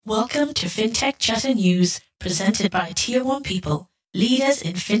Welcome to FinTech Chatter News, presented by Tier 1 People, leaders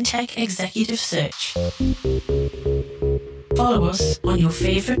in FinTech executive search. Follow us on your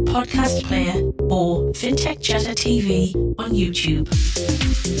favorite podcast player or FinTech Chatter TV on YouTube.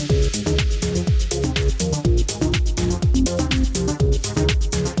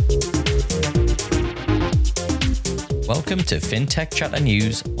 Welcome to FinTech Chatter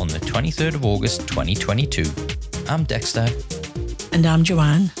News on the 23rd of August 2022. I'm Dexter. And I'm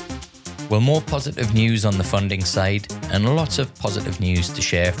Joanne. Well, more positive news on the funding side and lots of positive news to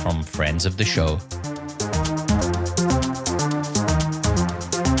share from friends of the show.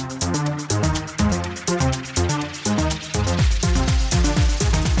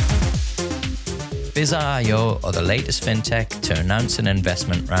 Bizza.io are the latest fintech to announce an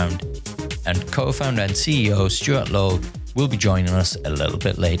investment round, and co-founder and CEO Stuart Lowe will be joining us a little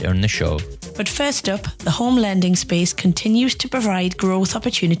bit later in the show. But first up, the home lending space continues to provide growth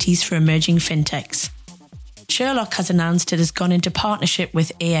opportunities for emerging fintechs. Sherlock has announced it has gone into partnership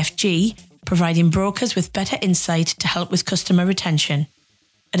with AFG, providing brokers with better insight to help with customer retention.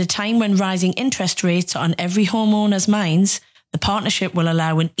 At a time when rising interest rates are on every homeowner's minds, the partnership will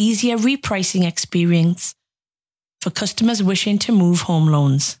allow an easier repricing experience for customers wishing to move home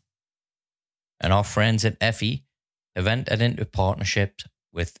loans. And our friends at Effie have entered into partnership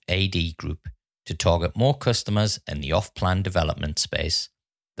with AD Group to target more customers in the off-plan development space.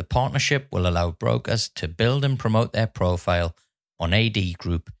 The partnership will allow brokers to build and promote their profile on AD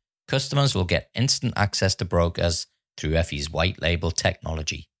Group. Customers will get instant access to brokers through Effie's white label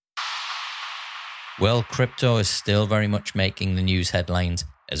technology. Well, crypto is still very much making the news headlines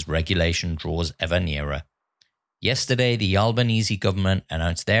as regulation draws ever nearer. Yesterday, the Albanese government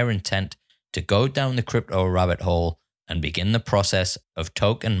announced their intent to go down the crypto rabbit hole and begin the process of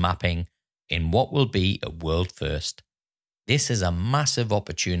token mapping in what will be a world first. This is a massive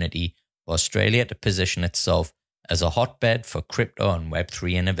opportunity for Australia to position itself as a hotbed for crypto and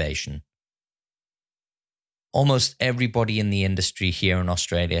Web3 innovation. Almost everybody in the industry here in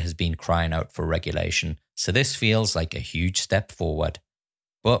Australia has been crying out for regulation, so this feels like a huge step forward.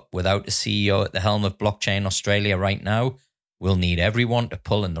 But without a CEO at the helm of Blockchain Australia right now, we'll need everyone to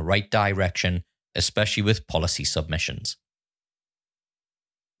pull in the right direction, especially with policy submissions.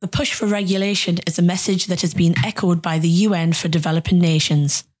 The push for regulation is a message that has been echoed by the UN for developing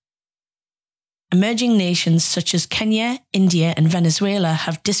nations. Emerging nations such as Kenya, India and Venezuela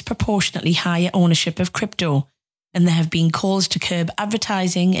have disproportionately higher ownership of crypto, and there have been calls to curb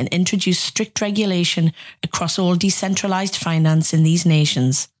advertising and introduce strict regulation across all decentralized finance in these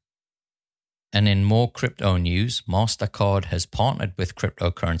nations. And in more crypto news, MasterCard has partnered with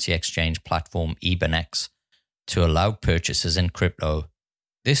cryptocurrency exchange platform EbonX to allow purchases in crypto.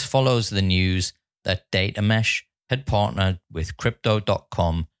 This follows the news that DataMesh had partnered with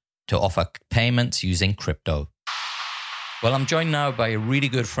Crypto.com to offer payments using crypto. Well, I'm joined now by a really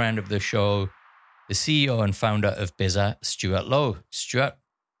good friend of the show, the CEO and founder of Bizza, Stuart Lowe. Stuart,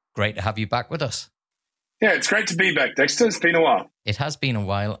 great to have you back with us. Yeah, it's great to be back, Dexter. It's been a while. It has been a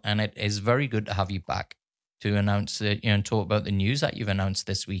while, and it is very good to have you back to announce and talk about the news that you've announced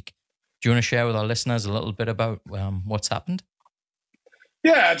this week. Do you want to share with our listeners a little bit about what's happened?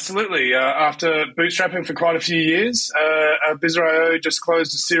 Yeah, absolutely. After bootstrapping for quite a few years, Bizza.io just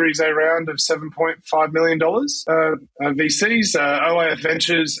closed a Series A round of $7.5 million. VCs, OAF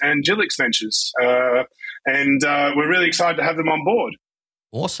Ventures and Gilix Ventures. And we're really excited to have them on board.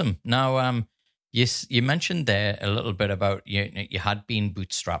 Awesome. Now, you mentioned there a little bit about you had been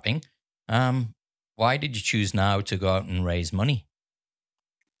bootstrapping. Why did you choose now to go out and raise money?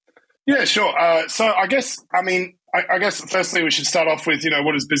 Yeah, sure. So I guess firstly we should start off with,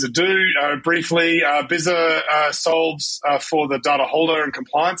 what does Bizza do? Briefly, Bizza solves for the data holder and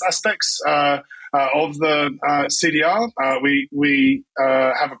compliance aspects of the CDR. We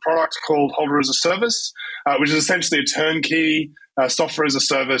have a product called Holder as a Service, which is essentially a turnkey software as a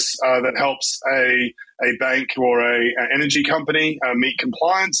service that helps a bank or an energy company meet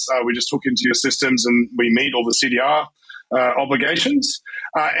compliance. We just hook into your systems and we meet all the CDR obligations.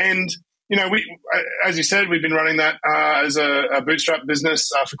 We, as you said, we've been running that as a bootstrap business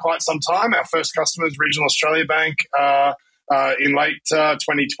for quite some time. Our first customer is Regional Australia Bank in late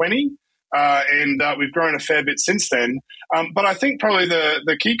 2020. And we've grown a fair bit since then. But I think probably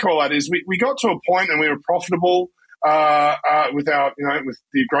the key call out is we got to a point and we were profitable with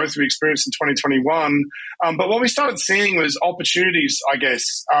the growth we experienced in 2021. But what we started seeing was opportunities, I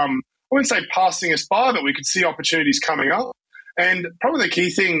guess. I wouldn't say passing us by, but we could see opportunities coming up. And probably the key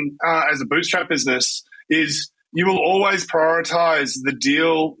thing as a bootstrap business is you will always prioritize the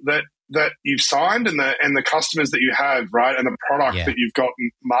deal that that you've signed and the customers that you have, right, and the product that you've got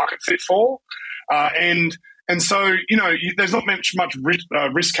market fit for, and so there's not much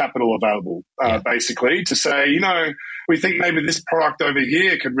risk capital available, basically, to say we think maybe this product over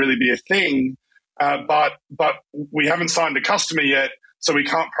here could really be a thing, but we haven't signed a customer yet, so we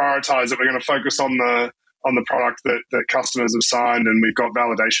can't prioritize it. We're going to focus on the product that customers have signed and we've got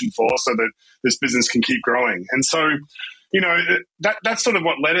validation for, so that this business can keep growing. And so, that's sort of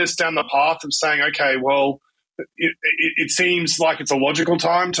what led us down the path of saying, okay, well, it seems like it's a logical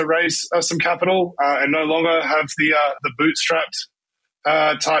time to raise some capital and no longer have the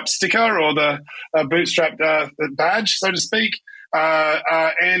bootstrapped type sticker or the bootstrapped badge, so to speak.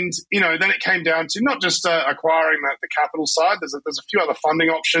 And then it came down to not just acquiring the capital side. There's a few other funding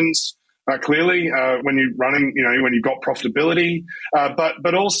options. Clearly, when you're running, when you've got profitability,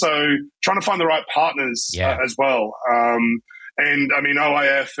 but also trying to find the right partners as well. And I mean,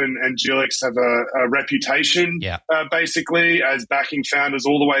 OIF and Geelyx have a reputation, basically, as backing founders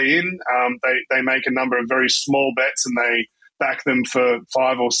all the way in. They make a number of very small bets and they back them for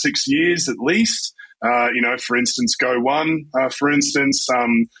 5 or 6 years at least. For instance, Go1, for instance,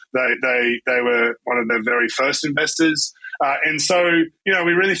 they were one of their very first investors. And so,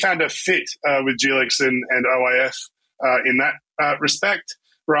 we really found a fit with Geelyx and OIF in that respect,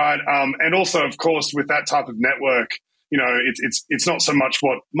 right? And also, of course, with that type of network, it's not so much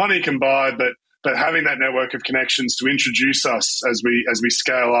what money can buy, but having that network of connections to introduce us as we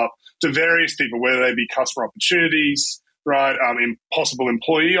scale up to various people, whether they be customer opportunities, right? Possible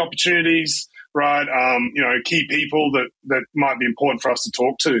employee opportunities, right? Key people that might be important for us to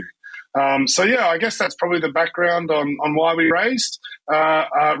talk to. I guess that's probably the background on why we raised,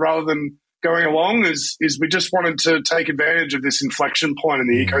 rather than going along is we just wanted to take advantage of this inflection point in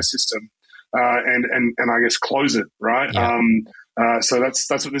the ecosystem, and I guess close it, right? Yeah. So that's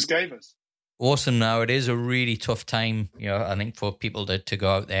what this gave us. Awesome. Now it is a really tough time, I think, for people to go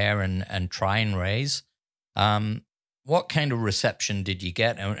out there and try and raise. What kind of reception did you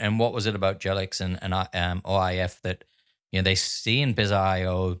get, and what was it about Geelyx and OIF that they see in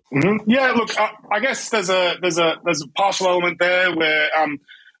Biz.io? Mm-hmm. Yeah, look, I guess there's a partial element there where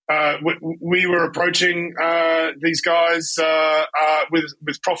we were approaching these guys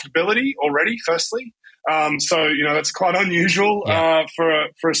with profitability already. Firstly, so that's quite unusual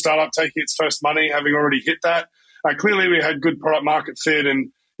for a startup taking its first money, having already hit that. Clearly, we had good product market fit,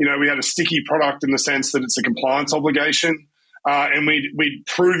 and we had a sticky product in the sense that it's a compliance obligation, and we'd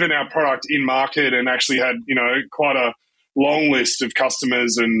proven our product in market and actually had quite a long list of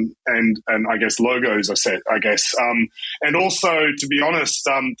customers and I guess logos. I guess, and also, to be honest,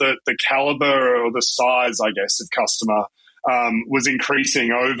 the caliber or the size, I guess, of customer was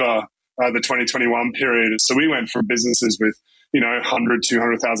increasing over the 2021 period. So we went from businesses with 100,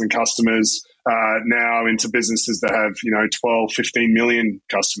 200,000 customers now into businesses that have 12, 15 million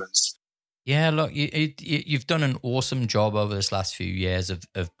customers. Yeah, look, you've done an awesome job over this last few years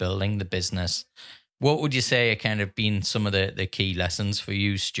of building the business. What would you say are kind of been some of the key lessons for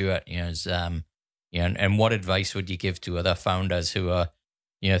you, Stuart? And what advice would you give to other founders who are,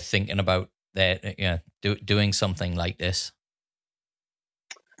 thinking about doing something like this?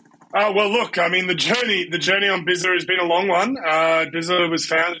 Well, look, I mean, the journey on Bizza has been a long one. Bizza was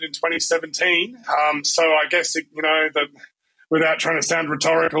founded in 2017, so I guess without trying to sound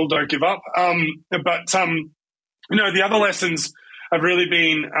rhetorical, don't give up. But the other lessons have really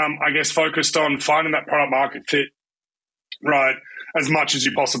been, I guess, focused on finding that product market fit, right, as much as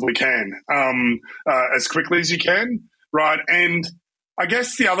you possibly can, as quickly as you can, right? And I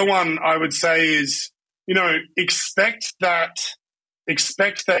guess the other one I would say is, expect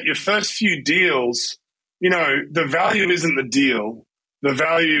that your first few deals, the value isn't the deal. The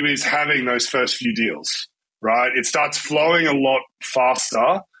value is having those first few deals, right? It starts flowing a lot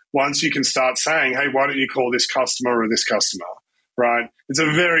faster once you can start saying, hey, why don't you call this customer or this customer? Right. It's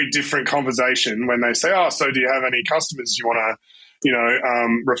a very different conversation when they say, oh, so do you have any customers you want to,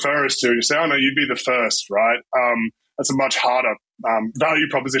 refer us to? You say, oh, no, you'd be the first, right? That's a much harder value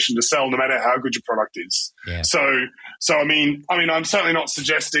proposition to sell, no matter how good your product is. Yeah. So I mean, I'm certainly not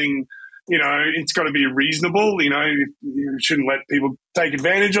suggesting, it's got to be reasonable. You shouldn't let people take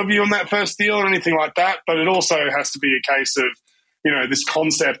advantage of you on that first deal or anything like that. But it also has to be a case of, this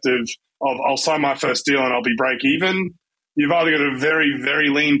concept of I'll sign my first deal and I'll be break even. You've either got a very, very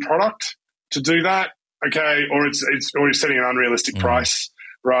lean product to do that, okay, or you're setting an unrealistic price,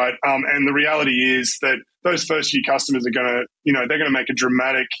 right? And the reality is that those first few customers are going to, they're going to make a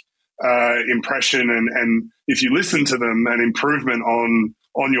dramatic impression, and if you listen to them, an improvement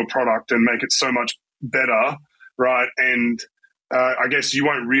on your product and make it so much better, right? And I guess you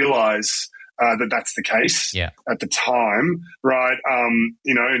won't realize that that's the case at the time, right?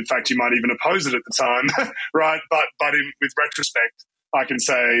 In fact, you might even oppose it at the time, right? But with retrospect, I can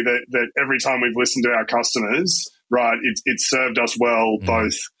say that every time we've listened to our customers, right, it's served us well,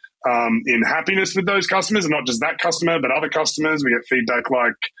 both in happiness with those customers, and not just that customer, but other customers. We get feedback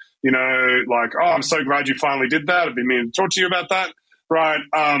like, oh, I'm so glad you finally did that. I've been meaning to talk to you about that, right?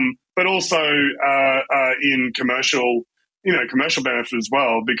 But also in commercial benefit as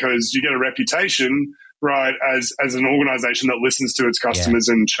well, because you get a reputation, right, as an organization that listens to its customers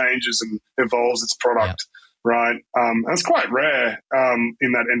and changes and evolves its product, right? And it's quite rare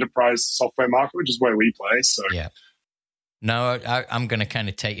in that enterprise software market, which is where we play. So No, I'm going to kind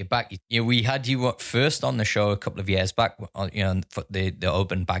of take you back. We had you up first on the show a couple of years back, for the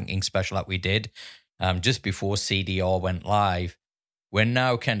open banking special that we did just before CDR went live. We're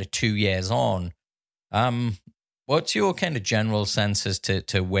now kind of 2 years on. What's your kind of general sense as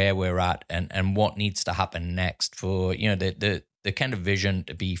to where we're at and what needs to happen next for the kind of vision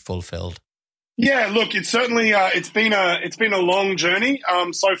to be fulfilled? Yeah, look, it's certainly it's been a long journey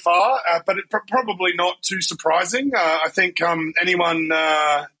so far, but probably not too surprising. I think anyone,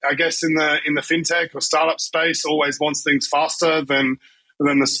 I guess, in the fintech or startup space always wants things faster than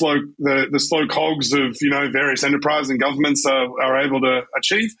the slow cogs of various enterprises and governments are able to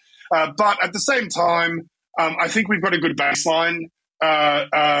achieve. But at the same time, I think we've got a good baseline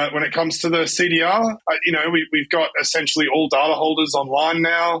when it comes to the CDR. We've got essentially all data holders online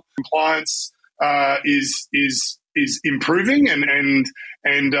now. Compliance is improving, and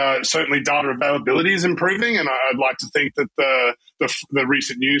certainly data availability is improving. And I'd like to think that the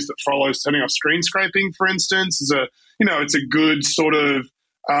recent news that follows turning off screen scraping, for instance, is it's a good sort of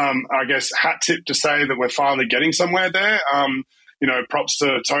I guess hat tip to say that we're finally getting somewhere there. Props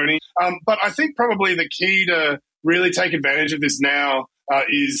to Tony. But I think probably the key to really take advantage of this now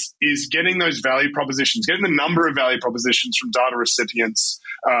is getting those value propositions, getting the number of value propositions from data recipients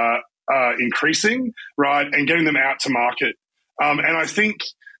increasing, right, and getting them out to market. And I think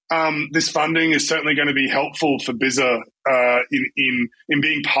this funding is certainly going to be helpful for BIZA in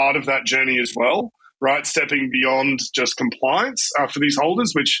being part of that journey as well, right? Stepping beyond just compliance for these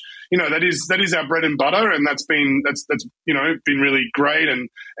holders, which that is our bread and butter, and that's been really great and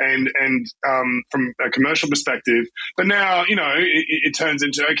from a commercial perspective. But now it turns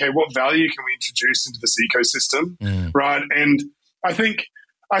into, okay, what value can we introduce into this ecosystem, right? And I think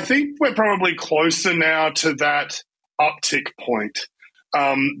we're probably closer now to that uptick point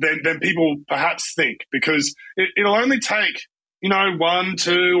than people perhaps think, because it'll only take 1,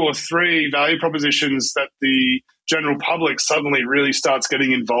 2, or 3 value propositions that the general public suddenly really starts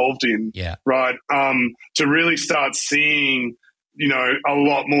getting involved in, right? To really start seeing, a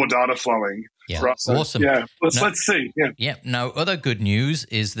lot more data flowing. Yeah, right? So, awesome. Yeah, let's see. Yeah. Now, other good news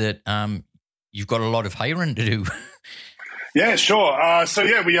is that you've got a lot of hiring to do. Yeah, sure.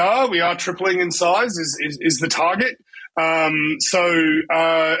 We are tripling in size is the target.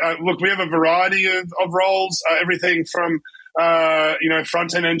 Look, we have a variety of roles, everything from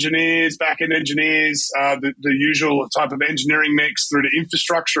front-end engineers, back-end engineers, the usual type of engineering mix through to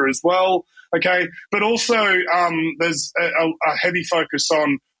infrastructure as well, okay? But also there's a heavy focus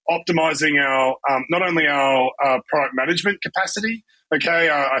on optimizing our not only our product management capacity, okay?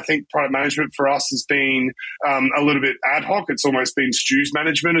 I think product management for us has been a little bit ad hoc. It's almost been STUs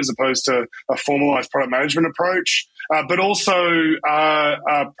management as opposed to a formalized product management approach, but also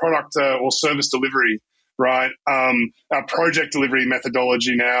product or service delivery, right? Our project delivery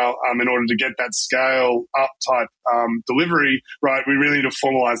methodology now, in order to get that scale up type delivery, right, we really need to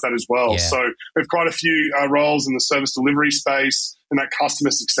formalize that as well. Yeah. So we have quite a few roles in the service delivery space and that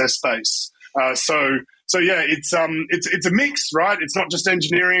customer success space. So yeah, it's a mix, right? It's not just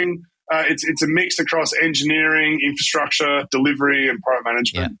engineering. It's a mix across engineering, infrastructure, delivery, and product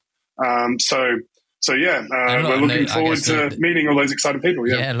management. Yeah. We're looking forward to meeting all those exciting people.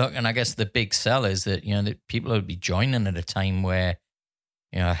 Yeah, look, and I guess the big sell is that that people will be joining at a time where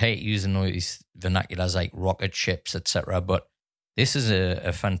I hate using all these vernaculars like rocket ships, etc. But this is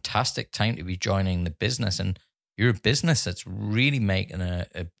a fantastic time to be joining the business, and you're a business that's really making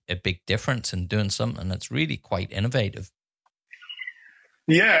a big difference and doing something that's really quite innovative.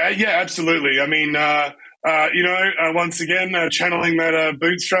 Yeah, absolutely. I mean, once again, channeling that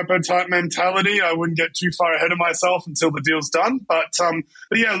bootstrapper type mentality. I wouldn't get too far ahead of myself until the deal's done. But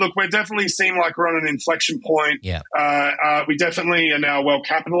yeah, look, we definitely seem like we're on an inflection point. Yeah. We definitely are now well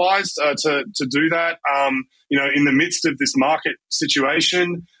capitalized to do that, in the midst of this market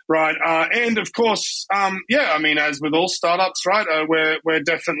situation. Right. And of course, as with all startups, right, we're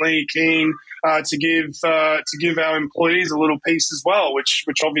definitely keen to give our employees a little piece as well, which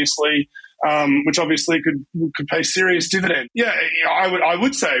obviously could pay serious dividend. Yeah, I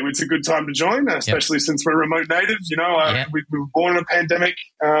would say it's a good time to join, especially since we're remote natives. We were born in a pandemic.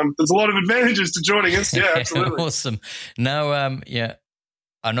 There's a lot of advantages to joining us. Yeah, absolutely. Awesome. Now,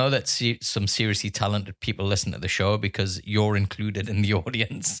 I know that some seriously talented people listen to the show because you're included in the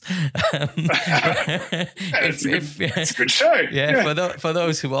audience. It's a good show. Yeah. For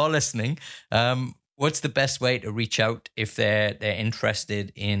those who are listening, what's the best way to reach out if they're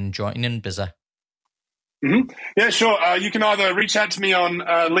interested in joining Bizza? Mm-hmm. Yeah, sure. You can either reach out to me on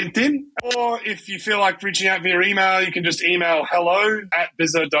LinkedIn, or if you feel like reaching out via email, you can just email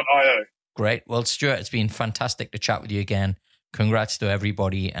hello@bizza.io. Great. Well, Stuart, it's been fantastic to chat with you again. Congrats to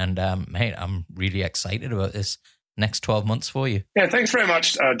everybody. And mate, I'm really excited about this next 12 months for you. Yeah, thanks very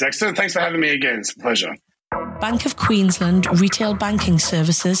much, Dexter. Thanks for having me again. It's a pleasure. Bank of Queensland retail banking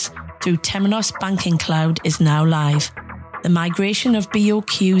services through Temenos Banking Cloud is now live. The migration of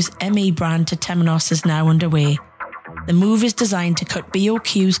BOQ's ME brand to Temenos is now underway. The move is designed to cut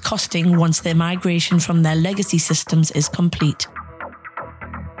BOQ's costing once their migration from their legacy systems is complete.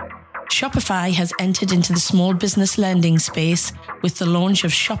 Shopify has entered into the small business lending space with the launch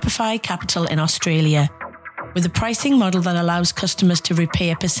of Shopify Capital in Australia. With a pricing model that allows customers to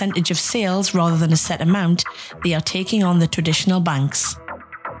repay a percentage of sales rather than a set amount, they are taking on the traditional banks.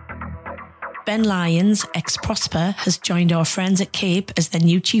 Ben Lyons, ex-Prosper, has joined our friends at Cape as their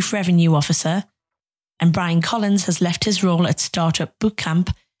new Chief Revenue Officer, and Brian Collins has left his role at Startup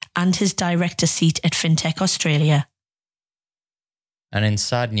Bootcamp and his director seat at FinTech Australia. And in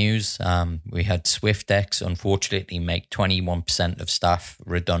sad news, we had SwiftX unfortunately make 21% of staff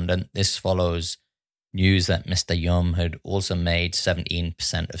redundant. This follows news that Mr. Yum had also made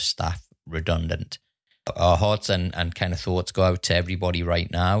 17% of staff redundant. Our hearts and kind of thoughts go out to everybody right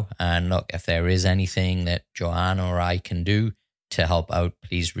now. And look, if there is anything that Joanna or I can do to help out,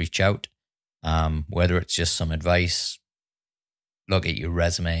 please reach out. Whether it's just some advice, look at your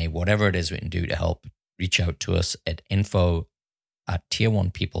resume, whatever it is we can do to help, reach out to us at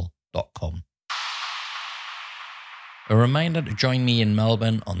info@tier1people.com. A reminder to join me in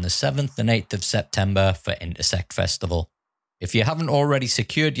Melbourne on the 7th and 8th of September for Intersect Festival. If you haven't already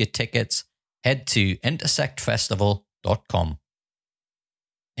secured your tickets, head to intersectfestival.com.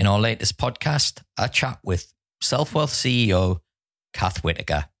 In our latest podcast, I chat with Self-Wealth CEO Kath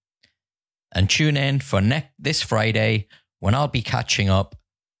Whitaker. And tune in for this Friday when I'll be catching up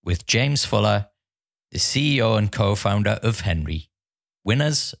with James Fuller, the CEO and co-founder of Henry,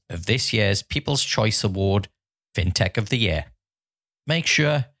 winners of this year's People's Choice Award FinTech of the Year. Make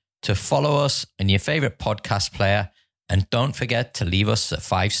sure to follow us on your favorite podcast player and don't forget to leave us a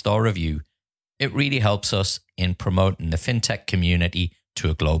 5-star review. It really helps us in promoting the FinTech community to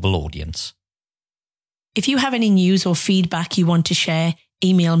a global audience. If you have any news or feedback you want to share,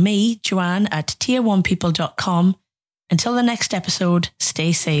 email me, Joanne, at tier1people.com. Until the next episode,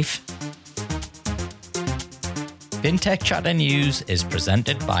 stay safe. FinTech Chatter News is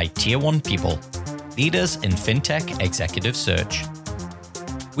presented by Tier 1 People, leaders in FinTech executive search.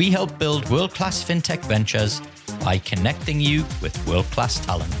 We help build world-class FinTech ventures by connecting you with world-class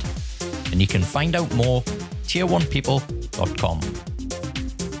talent. And you can find out more tier1people.com.